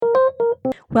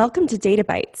Welcome to Data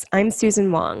Bites. I'm Susan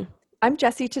Wong. I'm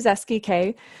Jessie Chizeski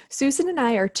Kay. Susan and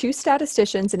I are two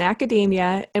statisticians in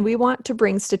academia, and we want to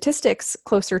bring statistics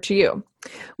closer to you.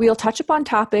 We'll touch upon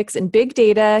topics in big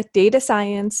data, data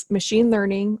science, machine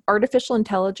learning, artificial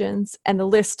intelligence, and the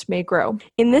list may grow.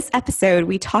 In this episode,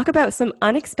 we talk about some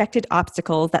unexpected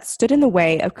obstacles that stood in the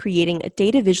way of creating a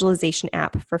data visualization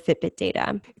app for Fitbit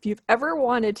data. If you've ever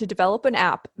wanted to develop an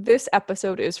app, this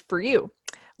episode is for you.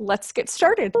 Let's get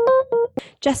started.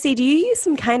 Jessie, do you use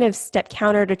some kind of step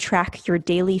counter to track your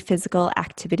daily physical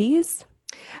activities?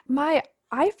 My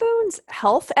iPhone's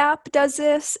health app does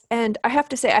this, and I have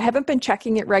to say, I haven't been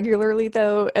checking it regularly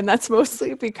though, and that's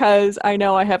mostly because I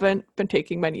know I haven't been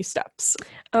taking many steps.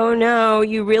 Oh no,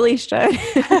 you really should.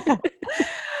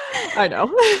 I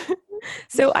know.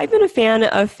 So I've been a fan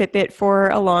of Fitbit for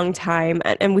a long time,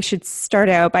 and we should start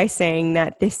out by saying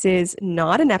that this is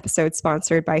not an episode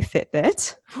sponsored by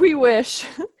Fitbit. We wish.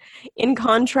 In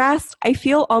contrast, I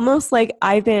feel almost like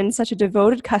I've been such a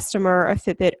devoted customer of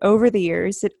Fitbit over the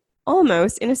years that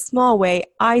almost, in a small way,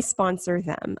 I sponsor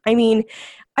them. I mean,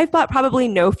 I've bought probably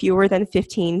no fewer than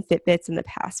 15 Fitbits in the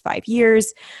past 5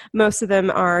 years. Most of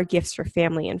them are gifts for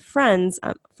family and friends,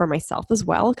 for myself as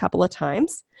well, a couple of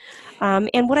times.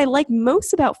 And what I like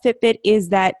most about Fitbit is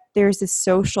that there's a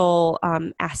social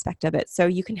aspect of it. So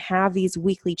you can have these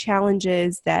weekly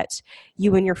challenges that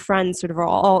you and your friends sort of are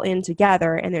all in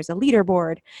together, and there's a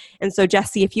leaderboard. And so,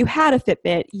 Jessie, if you had a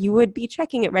Fitbit, you would be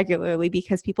checking it regularly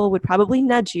because people would probably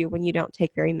nudge you when you don't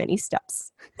take very many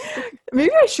steps.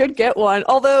 Maybe I should get one.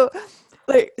 Although,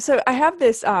 so I have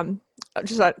this,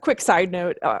 just a quick side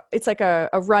note. It's like a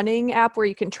running app where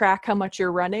you can track how much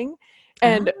you're running.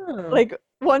 And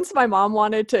once my mom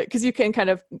wanted to, because you can kind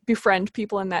of befriend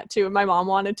people in that too. And my mom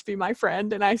wanted to be my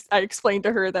friend. And I explained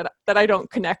to her that I don't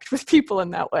connect with people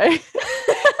in that way.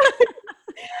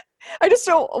 I just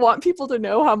don't want people to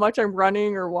know how much I'm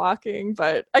running or walking,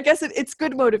 but I guess it's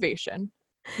good motivation.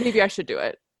 Maybe I should do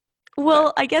it.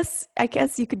 Well, I guess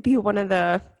you could be one of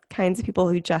the kinds of people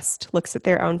who just looks at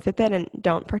their own Fitbit and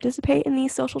don't participate in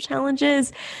these social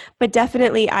challenges. But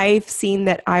definitely I've seen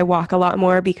that I walk a lot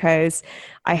more because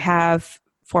I have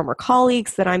former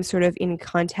colleagues that I'm sort of in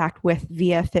contact with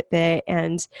via Fitbit,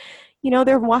 and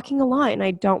they're walking a lot and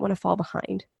I don't want to fall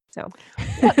behind. So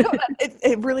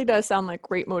it really does sound like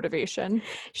great motivation.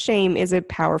 Shame is a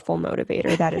powerful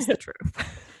motivator. That is the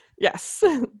truth. Yes.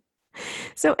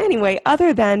 So anyway,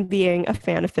 other than being a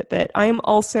fan of Fitbit, I am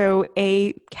also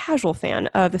a casual fan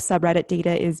of the subreddit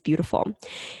Data is Beautiful.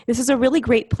 This is a really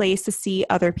great place to see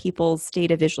other people's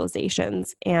data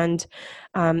visualizations. And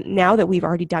now that we've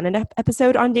already done an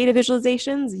episode on data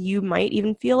visualizations, you might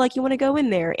even feel like you want to go in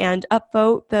there and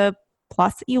upvote the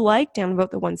plots that you like,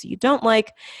 downvote the ones that you don't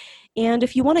like. And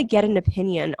if you want to get an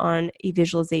opinion on a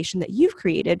visualization that you've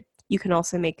created, you can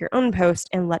also make your own post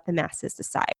and let the masses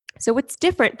decide. So what's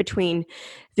different between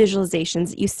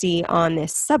visualizations that you see on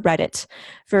this subreddit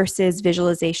versus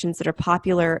visualizations that are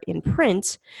popular in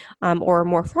print or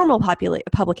more formal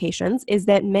publications is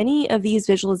that many of these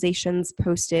visualizations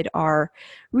posted are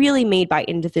really made by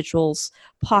individuals,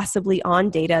 possibly on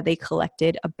data they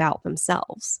collected about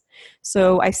themselves.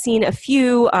 So I've seen a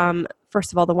few,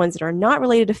 first of all, the ones that are not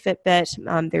related to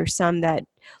Fitbit. There's some that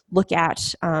look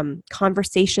at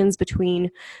conversations between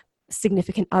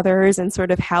significant others and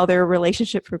sort of how their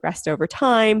relationship progressed over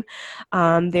time.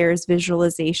 There's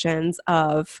visualizations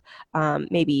of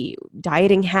maybe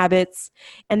dieting habits.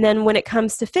 And then when it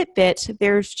comes to Fitbit,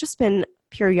 there's just been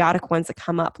periodic ones that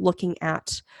come up looking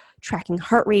at tracking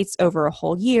heart rates over a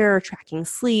whole year, tracking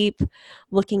sleep,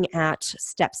 looking at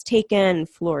steps taken,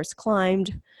 floors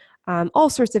climbed, all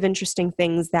sorts of interesting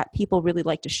things that people really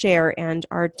like to share and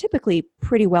are typically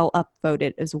pretty well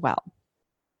upvoted as well.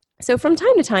 So from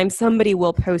time to time, somebody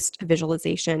will post a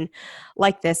visualization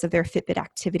like this of their Fitbit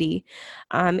activity.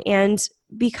 And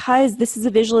because this is a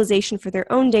visualization for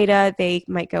their own data, they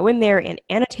might go in there and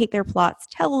annotate their plots,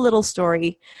 tell a little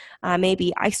story.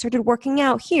 Maybe I started working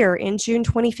out here in June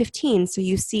 2015, so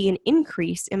you see an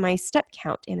increase in my step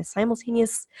count and a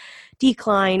simultaneous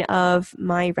decline of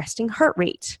my resting heart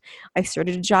rate. I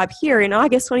started a job here in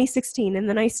August 2016, and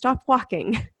then I stopped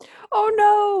walking. Oh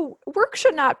no, work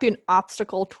should not be an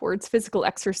obstacle towards physical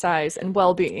exercise and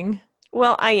well-being.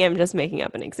 Well, I am just making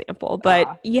up an example,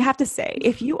 but you have to say,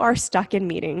 if you are stuck in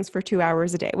meetings for 2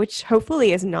 hours a day, which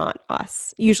hopefully is not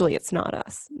us, usually it's not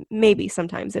us, maybe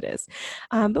sometimes it is,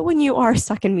 but when you are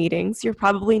stuck in meetings, you're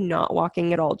probably not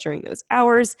walking at all during those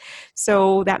hours,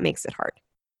 so that makes it hard.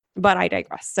 But I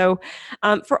digress. So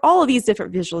for all of these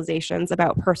different visualizations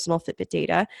about personal Fitbit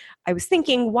data, I was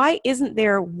thinking, why isn't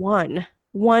there one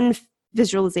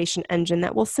visualization engine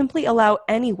that will simply allow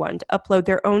anyone to upload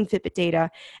their own Fitbit data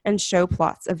and show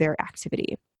plots of their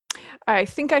activity. I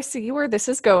think I see where this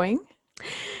is going.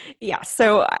 Yeah,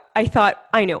 so I thought,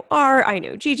 I know R, I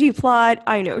know ggplot,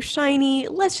 I know Shiny.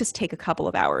 Let's just take a couple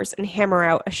of hours and hammer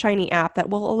out a Shiny app that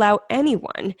will allow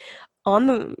anyone on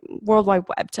the World Wide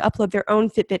Web to upload their own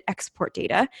Fitbit export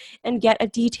data and get a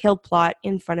detailed plot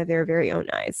in front of their very own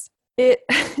eyes. It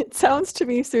sounds to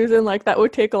me, Susan, like that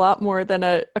would take a lot more than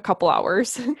a couple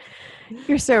hours.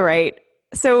 You're so right.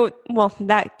 So, well,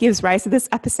 that gives rise to this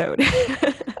episode.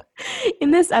 In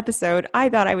this episode, I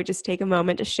thought I would just take a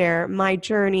moment to share my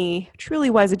journey, truly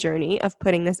was a journey, of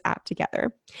putting this app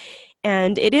together.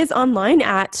 And it is online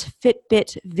at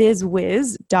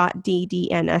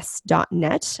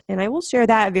fitbitvizwiz.ddns.net. And I will share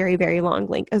that very, very long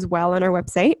link as well on our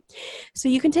website. So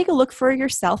you can take a look for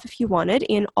yourself if you wanted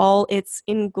in all its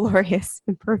inglorious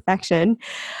imperfection.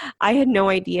 I had no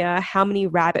idea how many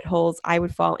rabbit holes I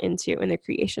would fall into in the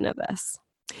creation of this.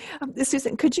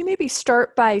 Susan, could you maybe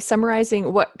start by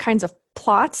summarizing what kinds of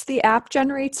plots the app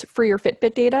generates for your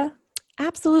Fitbit data?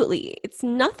 Absolutely. It's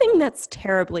nothing that's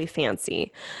terribly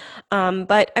fancy.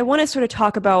 But I want to sort of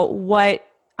talk about what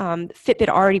Fitbit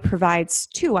already provides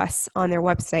to us on their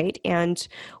website and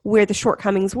where the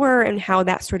shortcomings were and how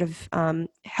that sort of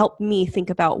helped me think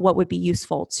about what would be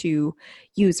useful to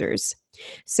users.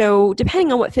 So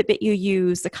depending on what Fitbit you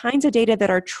use, the kinds of data that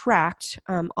are tracked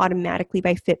automatically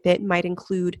by Fitbit might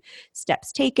include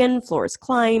steps taken, floors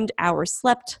climbed, hours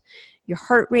slept, your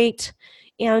heart rate,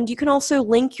 and you can also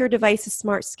link your device's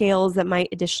smart scales that might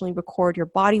additionally record your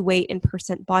body weight and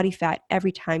percent body fat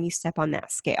every time you step on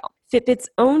that scale. Fitbit's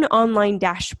own online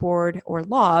dashboard or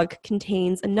log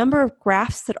contains a number of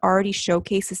graphs that already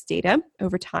showcase this data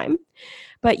over time,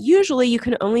 but usually you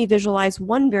can only visualize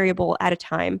one variable at a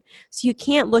time. So you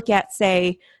can't look at,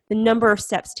 say, the number of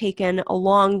steps taken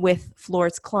along with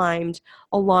floors climbed,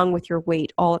 along with your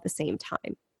weight all at the same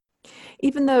time.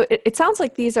 Even though it sounds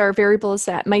like these are variables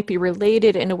that might be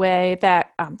related in a way that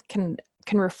can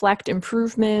reflect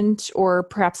improvement or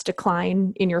perhaps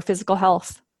decline in your physical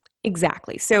health.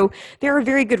 Exactly. So there are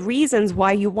very good reasons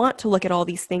why you want to look at all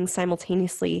these things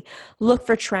simultaneously. Look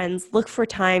for trends, look for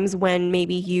times when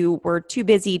maybe you were too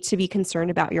busy to be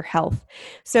concerned about your health.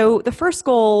 So the first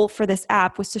goal for this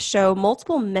app was to show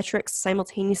multiple metrics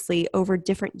simultaneously over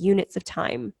different units of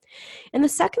time. And the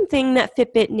second thing that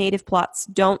Fitbit native plots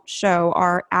don't show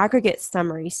are aggregate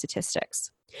summary statistics.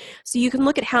 So you can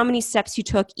look at how many steps you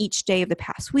took each day of the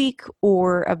past week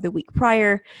or of the week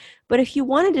prior. But if you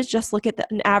wanted to just look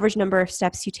at an average number of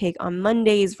steps you take on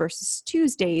Mondays versus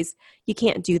Tuesdays, you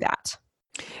can't do that.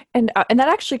 And that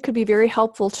actually could be very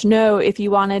helpful to know if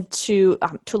you wanted to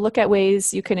look at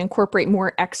ways you can incorporate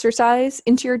more exercise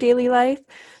into your daily life.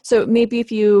 So maybe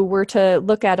if you were to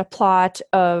look at a plot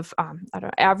of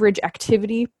average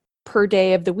activity per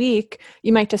day of the week,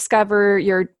 you might discover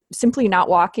you're simply not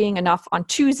walking enough on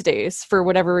Tuesdays for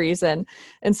whatever reason.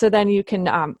 And so then you can,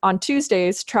 on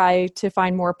Tuesdays, try to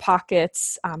find more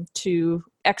pockets to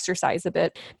exercise a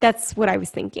bit. That's what I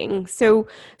was thinking. So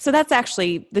that's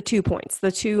actually the 2 points,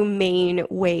 the two main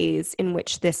ways in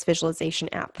which this visualization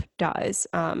app does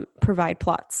provide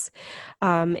plots.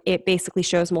 It basically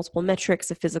shows multiple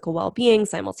metrics of physical well-being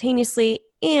simultaneously,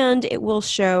 and it will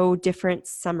show different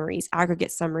summaries,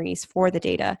 aggregate summaries for the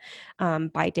data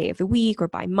by day of the week or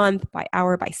by month, by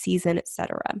hour, by season,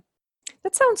 etc.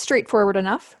 That sounds straightforward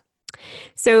enough.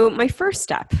 So my first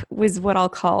step was what I'll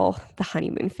call the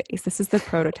honeymoon phase. This is the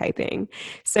prototyping.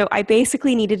 So I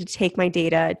basically needed to take my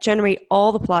data, generate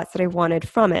all the plots that I wanted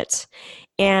from it.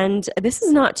 And this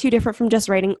is not too different from just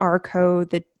writing R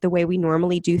code, the way we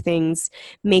normally do things,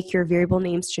 make your variable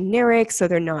names generic so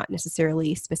they're not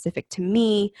necessarily specific to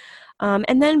me,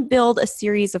 and then build a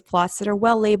series of plots that are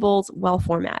well labeled, well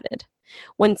formatted.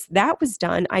 Once that was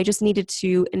done, I just needed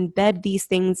to embed these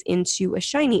things into a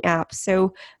Shiny app.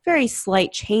 So very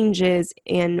slight changes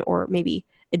in, or maybe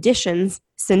additions,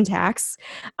 syntax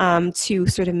to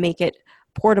sort of make it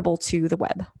portable to the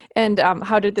web. And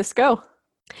how did this go?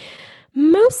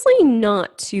 Mostly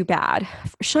not too bad.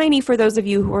 Shiny, for those of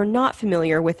you who are not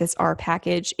familiar with this R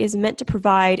package, is meant to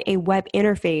provide a web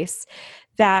interface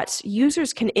that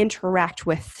users can interact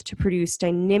with to produce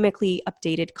dynamically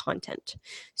updated content.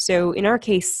 So in our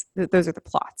case, those are the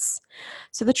plots.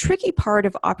 So the tricky part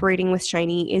of operating with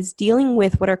Shiny is dealing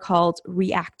with what are called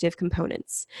reactive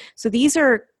components. So these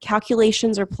are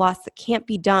calculations or plots that can't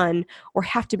be done or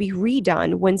have to be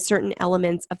redone when certain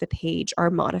elements of the page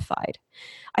are modified.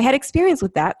 I had experience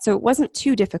with that, so it wasn't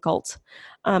too difficult.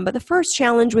 But the first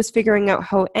challenge was figuring out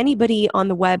how anybody on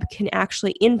the web can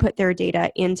actually input their data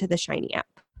into the Shiny app.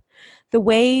 The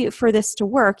way for this to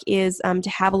work is to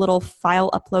have a little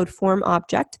file upload form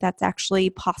object that's actually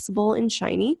possible in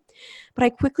Shiny. But I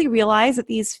quickly realized that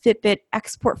these Fitbit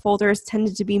export folders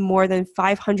tended to be more than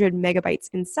 500 megabytes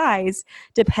in size,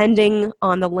 depending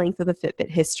on the length of the Fitbit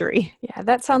history. Yeah,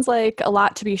 that sounds like a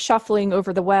lot to be shuffling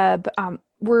over the web.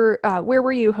 Where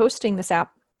were you hosting this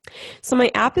app? So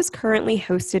my app is currently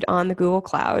hosted on the Google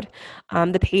Cloud,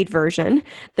 the paid version.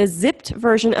 The zipped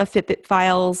version of Fitbit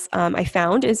files I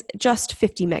found is just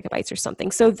 50 megabytes or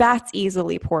something. So that's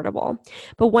easily portable.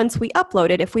 But once we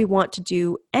upload it, if we want to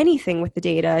do anything with the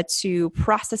data to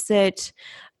process it,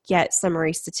 get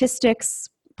summary statistics,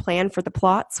 plan for the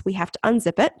plots, we have to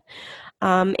unzip it.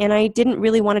 And I didn't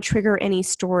really want to trigger any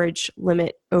storage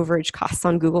limit overage costs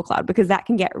on Google Cloud because that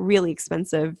can get really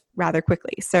expensive rather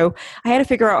quickly. So I had to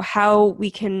figure out how we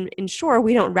can ensure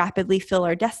we don't rapidly fill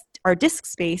our disk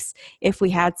space if we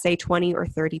had, say, 20 or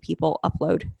 30 people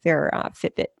upload their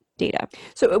Fitbit data.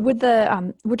 So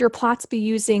would your plots be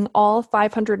using all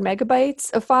 500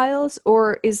 megabytes of files,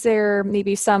 or is there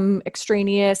maybe some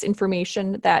extraneous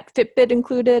information that Fitbit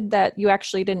included that you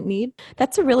actually didn't need?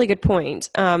 That's a really good point.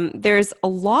 There's a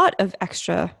lot of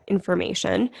extra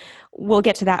information. We'll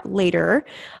get to that later.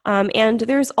 And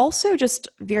there's also just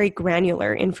very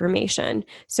granular information.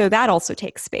 So that also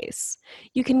takes space.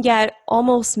 You can get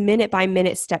almost minute by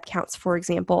minute step counts, for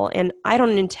example, and I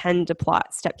don't intend to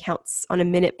plot step counts on a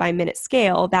minute by minute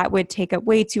scale. That would take up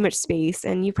way too much space,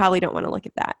 and you probably don't want to look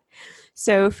at that.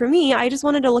 So for me, I just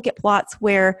wanted to look at plots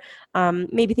where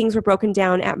maybe things were broken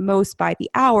down at most by the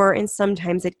hour and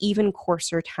sometimes at even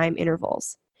coarser time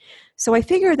intervals. So I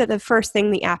figured that the first thing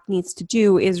the app needs to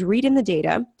do is read in the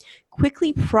data,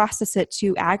 quickly process it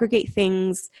to aggregate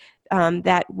things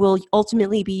that will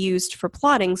ultimately be used for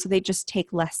plotting so they just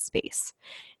take less space.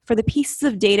 For the pieces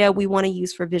of data we want to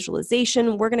use for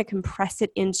visualization, we're going to compress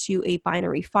it into a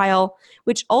binary file,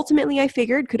 which ultimately I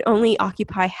figured could only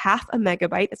occupy half a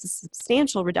megabyte. That's a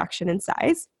substantial reduction in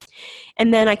size.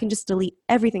 And then I can just delete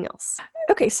everything else.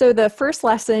 Okay, so the first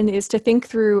lesson is to think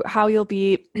through how you'll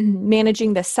be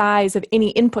managing the size of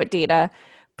any input data,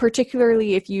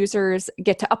 particularly if users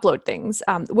get to upload things.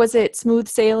 Was it smooth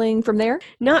sailing from there?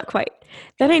 Not quite.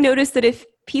 Then I noticed that if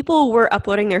people were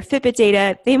uploading their Fitbit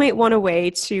data, they might want a way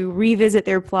to revisit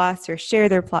their plots or share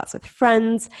their plots with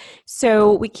friends.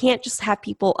 So we can't just have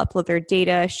people upload their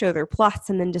data, show their plots,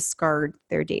 and then discard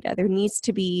their data. There needs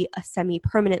to be a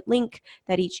semi-permanent link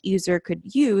that each user could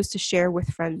use to share with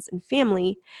friends and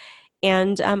family.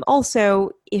 And also,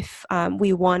 if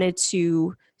we wanted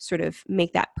to sort of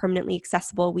make that permanently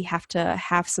accessible, we have to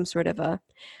have some sort of a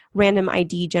random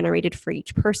ID generated for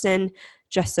each person,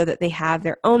 just so that they have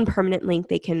their own permanent link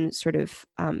they can sort of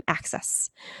access.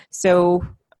 So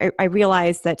I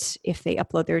realized that if they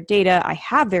upload their data, I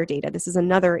have their data. This is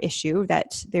another issue,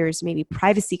 that there's maybe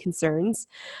privacy concerns.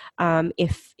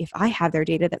 If I have their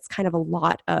data, that's kind of a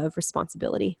lot of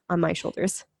responsibility on my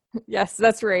shoulders. Yes,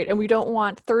 that's right. And we don't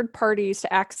want third parties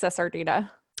to access our data.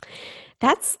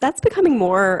 That's becoming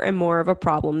more and more of a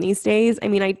problem these days. I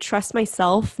mean, I trust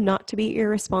myself not to be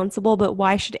irresponsible, but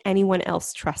why should anyone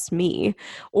else trust me?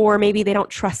 Or maybe they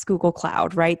don't trust Google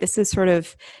Cloud, right? This is sort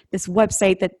of this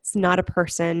website that's not a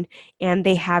person and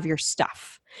they have your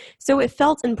stuff. So it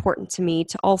felt important to me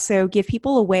to also give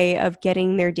people a way of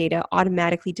getting their data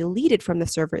automatically deleted from the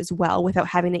server as well without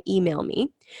having to email me.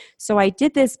 So I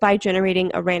did this by generating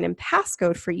a random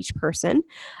passcode for each person.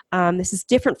 This is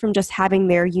different from just having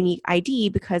their unique ID,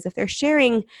 because if they're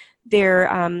sharing their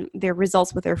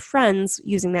results with their friends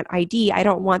using that ID, I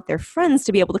don't want their friends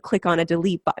to be able to click on a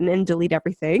delete button and delete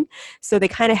everything. So they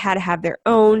kind of had to have their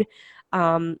own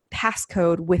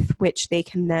passcode with which they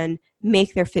can then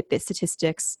make their Fitbit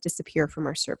statistics disappear from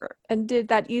our server. And did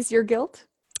that ease your guilt?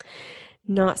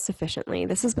 Not sufficiently.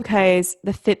 This is because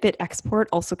the Fitbit export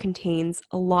also contains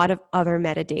a lot of other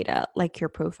metadata, like your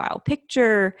profile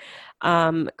picture,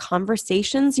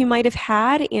 conversations you might have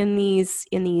had in these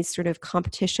sort of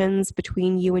competitions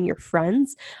between you and your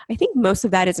friends. I think most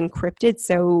of that is encrypted,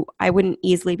 so I wouldn't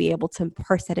easily be able to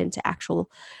parse that into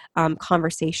actual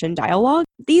conversation dialogue.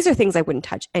 These are things I wouldn't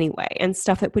touch anyway, and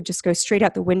stuff that would just go straight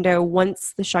out the window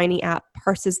once the Shiny app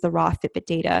parses the raw Fitbit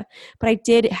data. But I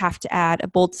did have to add a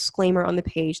bold disclaimer on the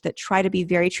page that try to be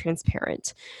very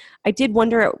transparent. I did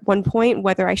wonder at one point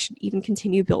whether I should even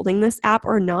continue building this app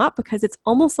or not, because it's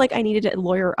almost like I needed to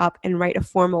lawyer up and write a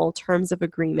formal terms of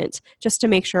agreement just to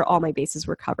make sure all my bases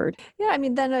were covered. Yeah, I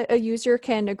mean, then a user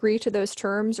can agree to those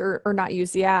terms or not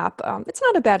use the app. It's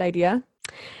not a bad idea.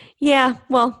 Yeah,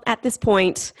 well, at this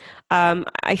point,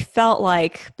 I felt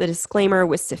like the disclaimer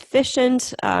was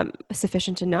sufficient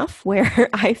enough where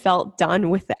I felt done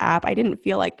with the app. I didn't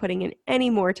feel like putting in any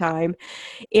more time.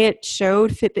 It showed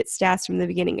Fitbit stats from the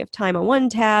beginning of time on one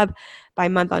tab, by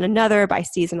month on another, by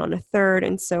season on a third,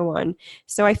 and so on.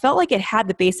 So I felt like it had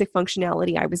the basic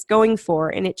functionality I was going for,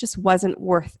 and it just wasn't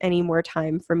worth any more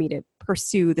time for me to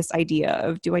pursue this idea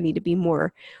of, do I need to be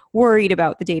more worried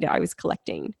about the data I was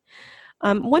collecting?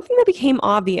 One thing that became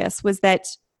obvious was that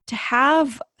to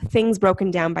have things broken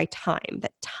down by time,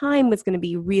 that time was going to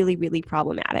be really, really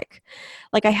problematic.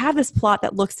 Like, I have this plot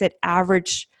that looks at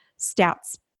average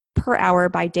stats per hour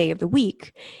by day of the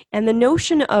week. And the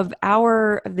notion of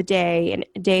hour of the day and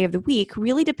day of the week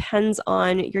really depends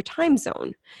on your time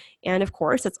zone. And of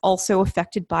course, it's also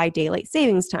affected by daylight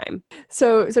savings time.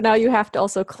 So now you have to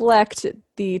also collect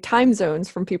the time zones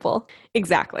from people.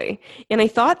 Exactly. And I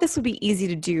thought this would be easy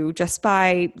to do just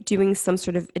by doing some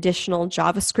sort of additional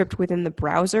JavaScript within the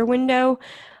browser window,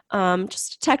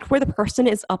 just detect where the person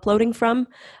is uploading from.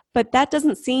 But that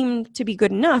doesn't seem to be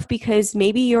good enough because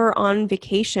maybe you're on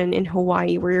vacation in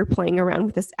Hawaii where you're playing around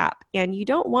with this app and you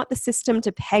don't want the system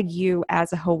to peg you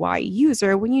as a Hawaii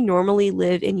user when you normally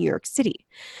live in New York City.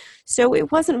 So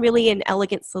it wasn't really an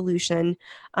elegant solution,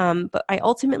 but I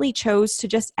ultimately chose to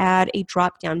just add a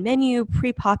drop-down menu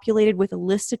pre-populated with a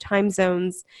list of time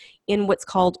zones in what's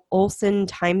called Olson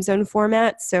time zone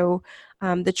format. So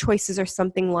the choices are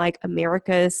something like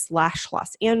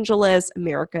Americas/Los Angeles,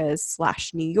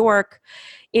 Americas/New York.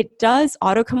 It does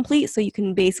autocomplete, so you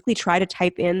can basically try to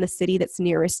type in the city that's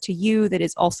nearest to you that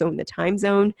is also in the time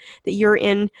zone that you're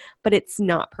in, but it's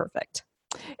not perfect.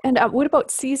 And what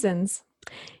about seasons?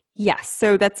 Yes,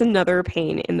 so that's another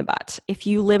pain in the butt. If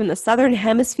you live in the southern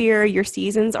hemisphere, your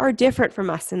seasons are different from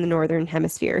us in the northern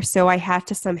hemisphere. So I have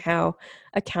to somehow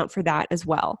account for that as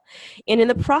well. And in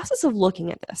the process of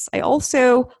looking at this, I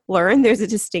also learned there's a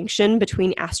distinction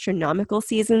between astronomical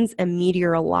seasons and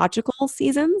meteorological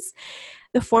seasons.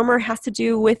 The former has to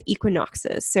do with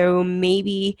equinoxes. So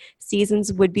maybe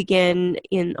seasons would begin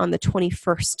on the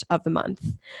 21st of the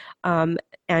month.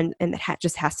 And that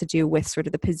just has to do with sort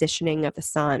of the positioning of the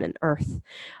sun and earth.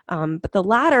 But the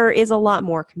latter is a lot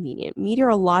more convenient.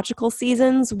 Meteorological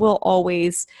seasons will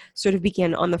always sort of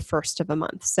begin on the first of the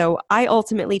month. So I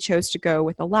ultimately chose to go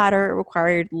with the latter. It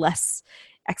required less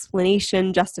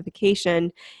explanation,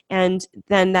 justification, and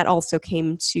then that also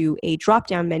came to a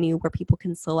drop-down menu where people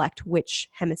can select which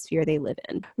hemisphere they live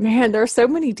in. Man, there are so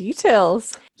many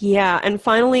details. Yeah, and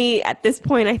finally at this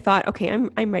point I thought, okay,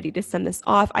 I'm ready to send this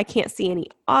off. I can't see any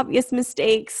obvious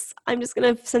mistakes. I'm just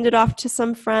going to send it off to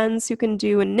some friends who can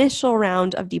do an initial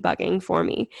round of debugging for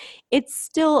me. It's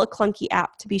still a clunky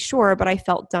app to be sure, but I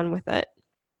felt done with it.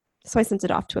 So I sent it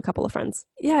off to a couple of friends.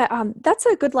 Yeah, that's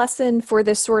a good lesson for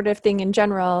this sort of thing in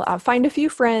general. Find a few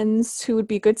friends who would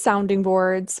be good sounding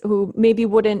boards, who maybe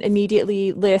wouldn't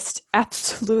immediately list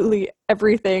absolutely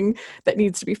everything that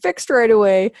needs to be fixed right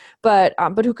away, but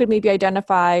who could maybe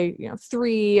identify,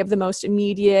 3 of the most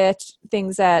immediate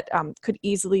things that could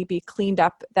easily be cleaned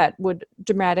up that would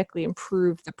dramatically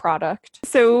improve the product.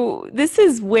 So this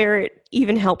is where it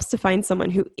even helps to find someone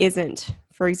who isn't,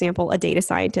 for example, a data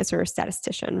scientist or a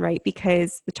statistician, right?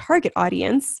 Because the target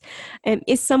audience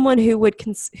is someone who would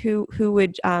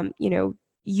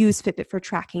use Fitbit for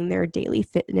tracking their daily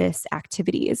fitness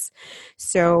activities.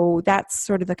 So that's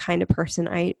sort of the kind of person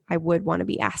I would want to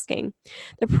be asking.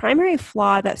 The primary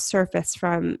flaw that surfaced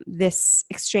from this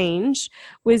exchange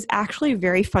was actually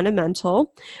very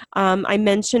fundamental. I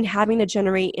mentioned having to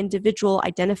generate individual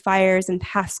identifiers and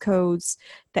passcodes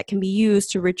that can be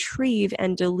used to retrieve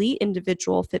and delete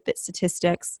individual Fitbit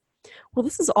statistics. Well,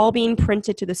 this is all being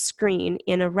printed to the screen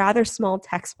in a rather small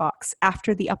text box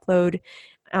after the upload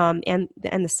and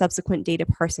the subsequent data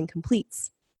parsing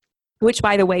completes, which,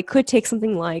 by the way, could take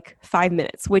something like 5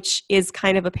 minutes, which is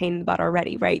kind of a pain in the butt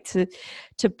already, right?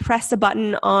 To press a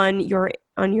button on your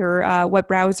web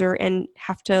browser and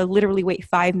have to literally wait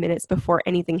 5 minutes before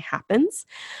anything happens.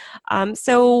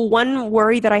 So one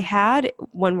worry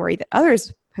that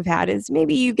others have had is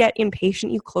maybe you get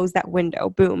impatient, you close that window,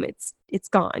 boom, it's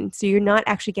gone. So you're not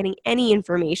actually getting any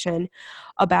information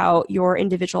about your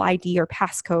individual ID or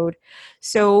passcode.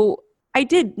 So I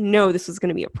did know this was going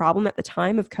to be a problem at the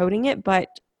time of coding it, but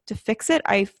to fix it,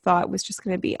 I thought was just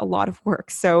going to be a lot of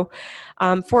work. So,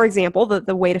 for example,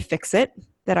 the way to fix it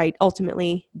that I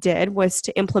ultimately did was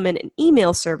to implement an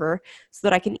email server so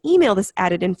that I can email this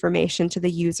added information to the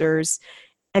users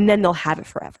and then they'll have it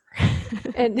forever.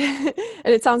 And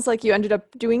it sounds like you ended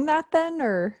up doing that then,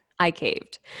 or? I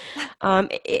caved.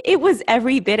 It was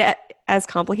every bit as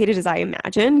complicated as I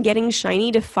imagined. Getting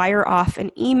Shiny to fire off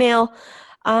an email.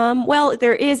 Well,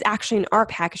 there is actually an R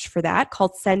package for that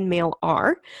called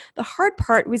SendMailR. The hard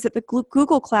part was that the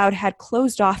Google Cloud had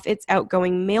closed off its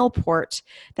outgoing mail port,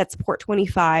 that's port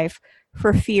 25,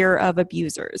 for fear of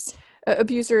abusers.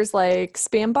 Abusers like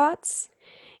spam bots?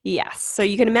 Yes. So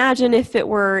you can imagine if it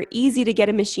were easy to get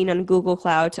a machine on Google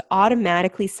Cloud to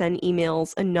automatically send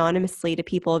emails anonymously to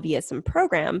people via some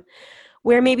program,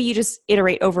 where maybe you just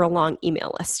iterate over a long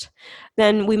email list,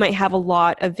 then we might have a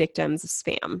lot of victims of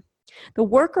spam. The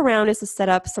workaround is to set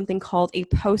up something called a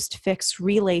postfix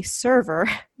relay server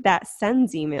that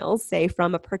sends emails, say,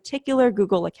 from a particular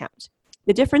Google account.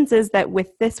 The difference is that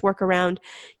with this workaround,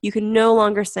 you can no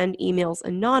longer send emails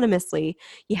anonymously.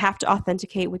 You have to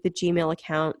authenticate with the Gmail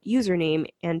account username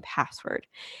and password.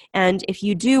 And if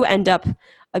you do end up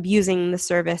abusing the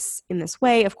service in this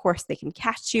way, of course, they can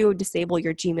catch you, disable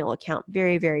your Gmail account.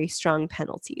 Very, very strong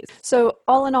penalties. So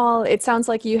all in all, it sounds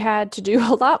like you had to do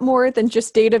a lot more than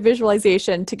just data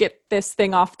visualization to get this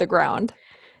thing off the ground.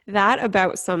 That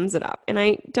about sums it up. And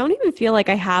I don't even feel like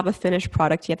I have a finished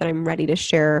product yet that I'm ready to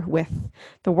share with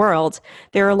the world.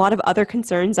 There are a lot of other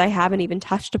concerns I haven't even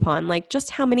touched upon, like just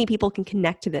how many people can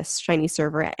connect to this Shiny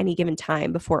server at any given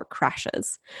time before it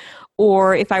crashes.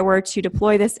 Or if I were to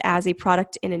deploy this as a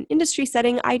product in an industry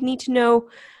setting, I'd need to know,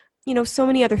 so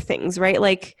many other things, right?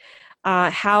 Like,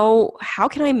 how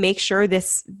can I make sure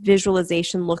this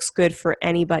visualization looks good for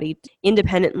anybody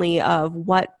independently of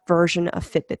what version of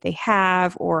Fitbit they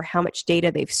have or how much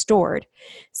data they've stored?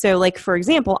 So like, for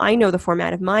example, I know the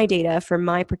format of my data for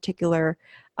my particular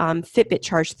Fitbit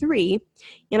Charge 3,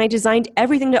 and I designed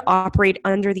everything to operate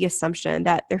under the assumption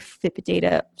that their Fitbit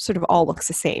data sort of all looks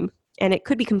the same. And it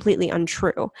could be completely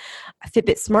untrue.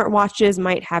 Fitbit smartwatches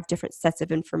might have different sets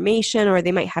of information, or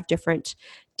they might have different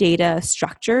data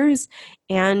structures.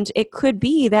 And it could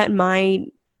be that my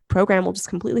program will just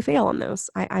completely fail on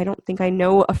those. I don't think I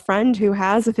know a friend who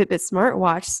has a Fitbit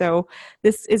smartwatch, so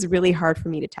this is really hard for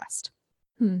me to test.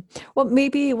 Well,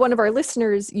 maybe one of our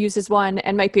listeners uses one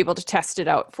and might be able to test it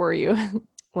out for you.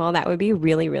 Well, that would be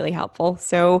really, really helpful.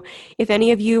 So if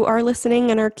any of you are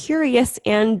listening and are curious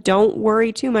and don't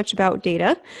worry too much about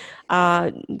data,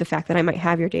 the fact that I might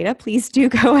have your data, please do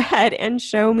go ahead and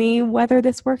show me whether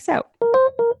this works out.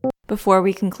 Before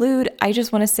we conclude, I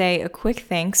just want to say a quick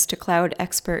thanks to cloud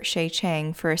expert Shay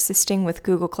Chang for assisting with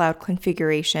Google Cloud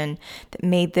configuration that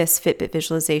made this Fitbit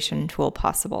visualization tool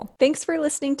possible. Thanks for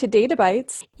listening to Data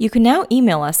Bytes. You can now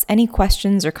email us any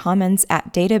questions or comments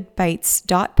at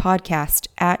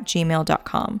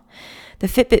databytes.podcast@gmail.com. The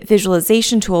Fitbit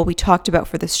visualization tool we talked about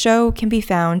for this show can be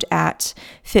found at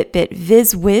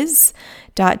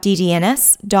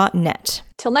fitbitvizwiz.ddns.net.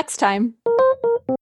 Till next time.